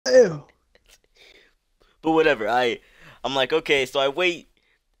Ew. But whatever. I'm like, okay, so I wait.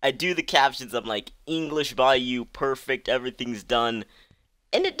 I do the captions. I'm like, English by you, perfect. Everything's done.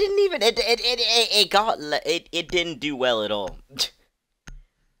 And it didn't even. It didn't do well at all.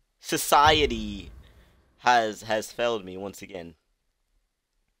 Society has failed me once again.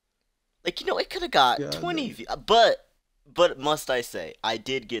 Like, it could have got God 20 damn. views, but must I say, I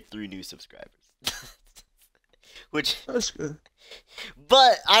did get 3 new subscribers. Which, That's good.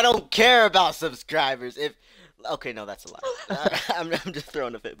 but I don't care about subscribers. If okay, no, that's a lie. I'm just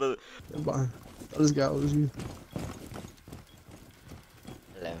throwing a fit. But Bye. This guy was you.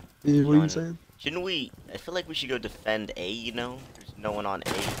 hello. Yeah, what are you Anyone- saying? Shouldn't we? I feel like we should go defend A. There's no one on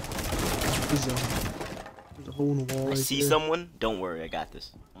A. There's a hole in the wall I right see there. someone. Don't worry, I got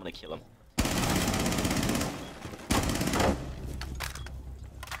this. I'm gonna kill him.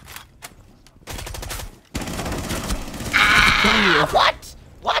 What?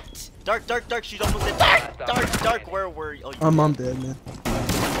 What? Dark, dark, dark. She's almost dead. Dark. Where were you? Oh, I'm dead, man.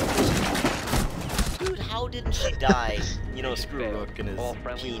 dude, how didn't she die? Screw Rook and his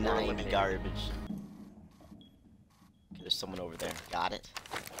P90 garbage. Okay, there's someone over there. Got it.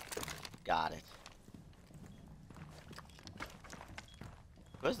 Got it.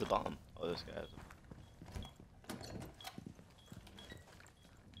 Where's the bomb? Oh, this guy has it.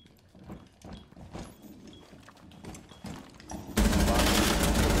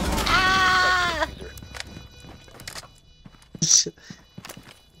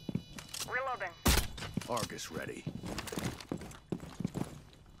 Reloading. Argus ready.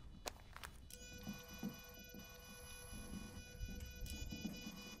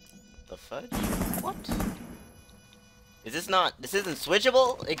 The fudge? What? Is this not? This isn't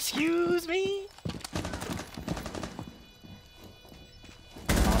switchable? Excuse me?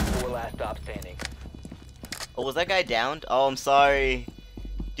 Op 4 last stop standing. Oh, was that guy downed? Oh, I'm sorry.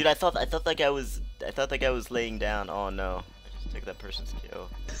 Dude, I thought that guy was laying down. Oh no. I just took that person's kill.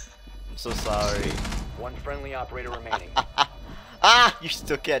 I'm so sorry. One friendly operator remaining. Ah! You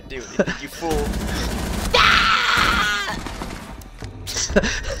still can't do it, you fool.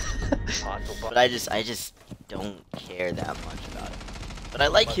 Hostile But I just don't care that much about it. But I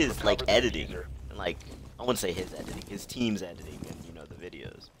like his editing. And I wouldn't say his editing, his team's editing and the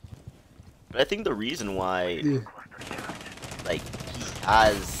videos. But I think the reason why Yeah. he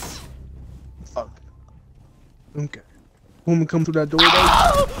has Fuck. Okay. Woman come through that door.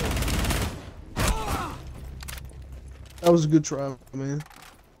 That was a good try, man.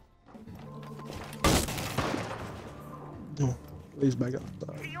 No, he's back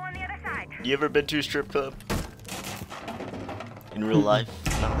outside. See you on the other side. You ever been to a strip club? In real life?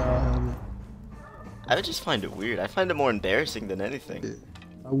 No. I would just find it weird. I find it more embarrassing than anything. Yeah,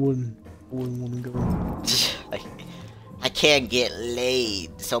 I wouldn't want to go. Like, I can't get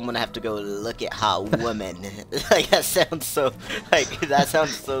laid, so I'm gonna have to go look at hot women. That sounds so, that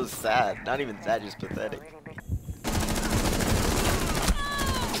sounds so sad. Not even sad, just pathetic.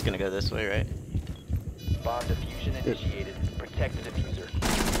 Just gonna go this way, right? Bomb diffusion initiated. Protect the diffuser.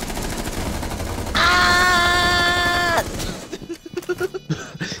 Ah!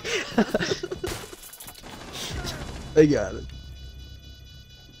 They got it.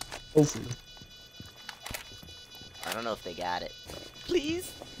 Hopefully. I don't know if they got it.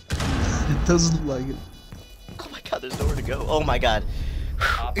 Please? It doesn't look like it. Oh my god, there's nowhere to go. Oh my god.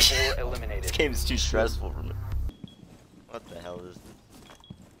 Op 4 eliminated. This game is too stressful for me. What the hell is this?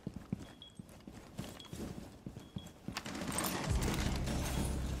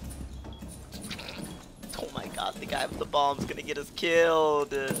 Oh my god, the guy with the bomb's gonna get us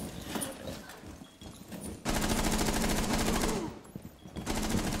killed.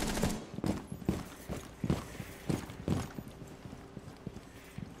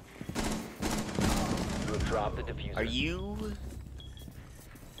 You have dropped the diffuser. Are you?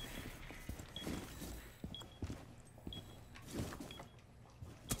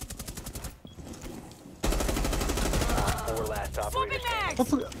 Op 4 last operator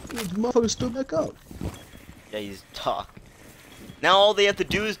standing. Motherfucker stood back up. Yeah, he's talk. Now all they have to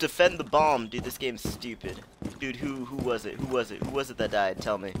do is defend the bomb. Dude, this game's stupid. Dude, who was it? Who was it? Who was it that died?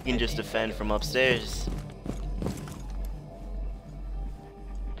 Tell me. You can just defend from upstairs.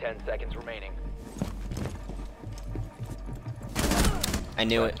 10 seconds remaining. I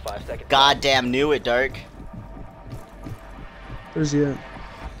knew it. 5 seconds. Goddamn knew it, Dark. Where's he at?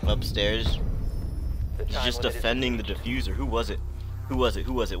 Upstairs. The He's time just limit is defending the diffuser. Who was it? Who was it?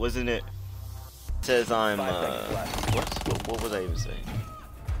 Who was it? Wasn't it? It says I'm 5 seconds left. what was I even saying?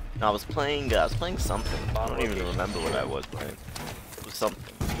 No, I was playing something. I don't even remember what I was playing. It was something.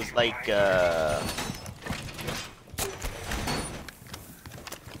 It was like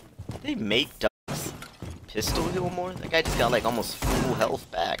They make Duck's pistol heal more? That guy just got like almost full health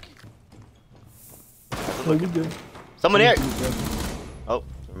back. Oh, we good. Someone here! We good. Oh,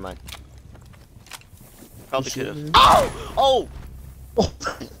 never mind. Probably Shit, could have. man. Oh! Oh! Oh.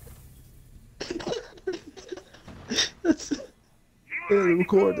 That's. Yeah,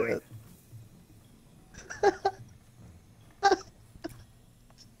 record that.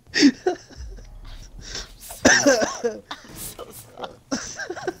 I'm so sorry.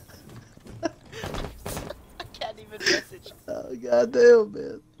 I can't even message. Oh, goddamn,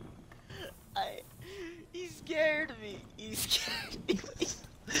 man. He scared me. He scared me.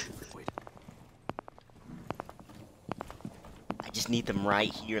 Wait. I just need them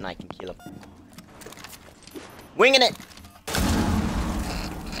right here and I can kill them. Winging it!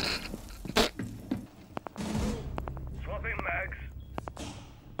 Swapping mags.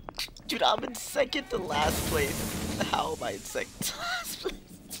 Dude, I'm in second to last place. How am I in second to last place?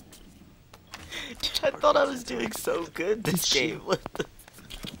 Dude, I thought I was doing so good this game. What the?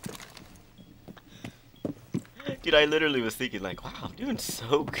 Dude, I literally was thinking like, wow, I'm doing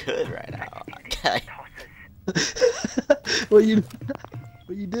so good right now. Okay. Well, you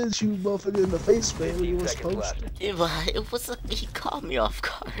did shoot a motherfucker in the face, man. When you 15 were seconds supposed to. left. Yeah, but it was he caught me off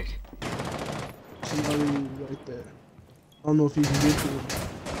guard. Somebody right there. I don't know if you can get to him.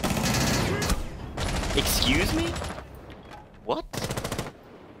 Excuse me? What?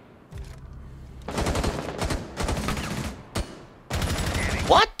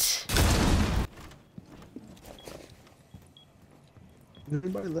 What?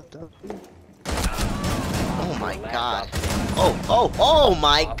 Anybody left out here? Oh my god. Oh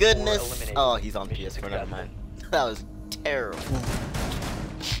my goodness. Oh, he's on PS4, never mind. That was terrible.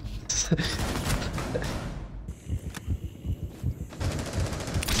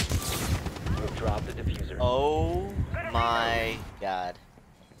 You have dropped the diffuser. Oh my god.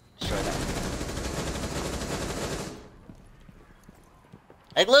 Destroy that.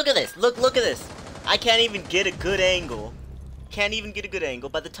 Like, look at this. Look at this. I can't even get a good angle. Can't even get a good angle.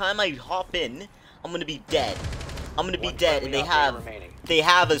 By the time I hop in, I'm gonna be dead. I'm gonna be One dead, and friendly operator remaining. they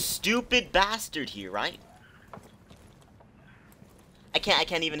have a stupid bastard here, right? I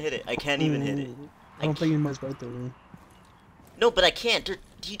can't even hit it. I can't even hit it. I don't think anybody's right there, man. No, but I can't.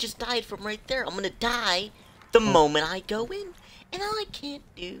 He just died from right there. I'm gonna die the moment I go in, and all I can't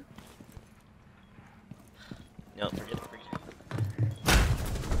do. No, forget it.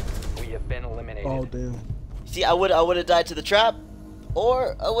 We have been eliminated. Oh, damn. See, I would have died to the trap,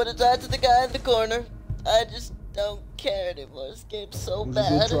 or I would have died to the guy in the corner. I just don't care anymore. This game's so It was a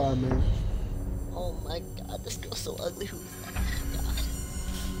bad. good try, man. Oh my god, this girl's so ugly. Who's that? God.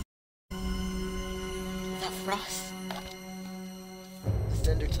 Is that Frost?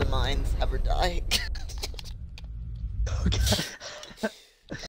 Send her to the mines. Have her die. Okay.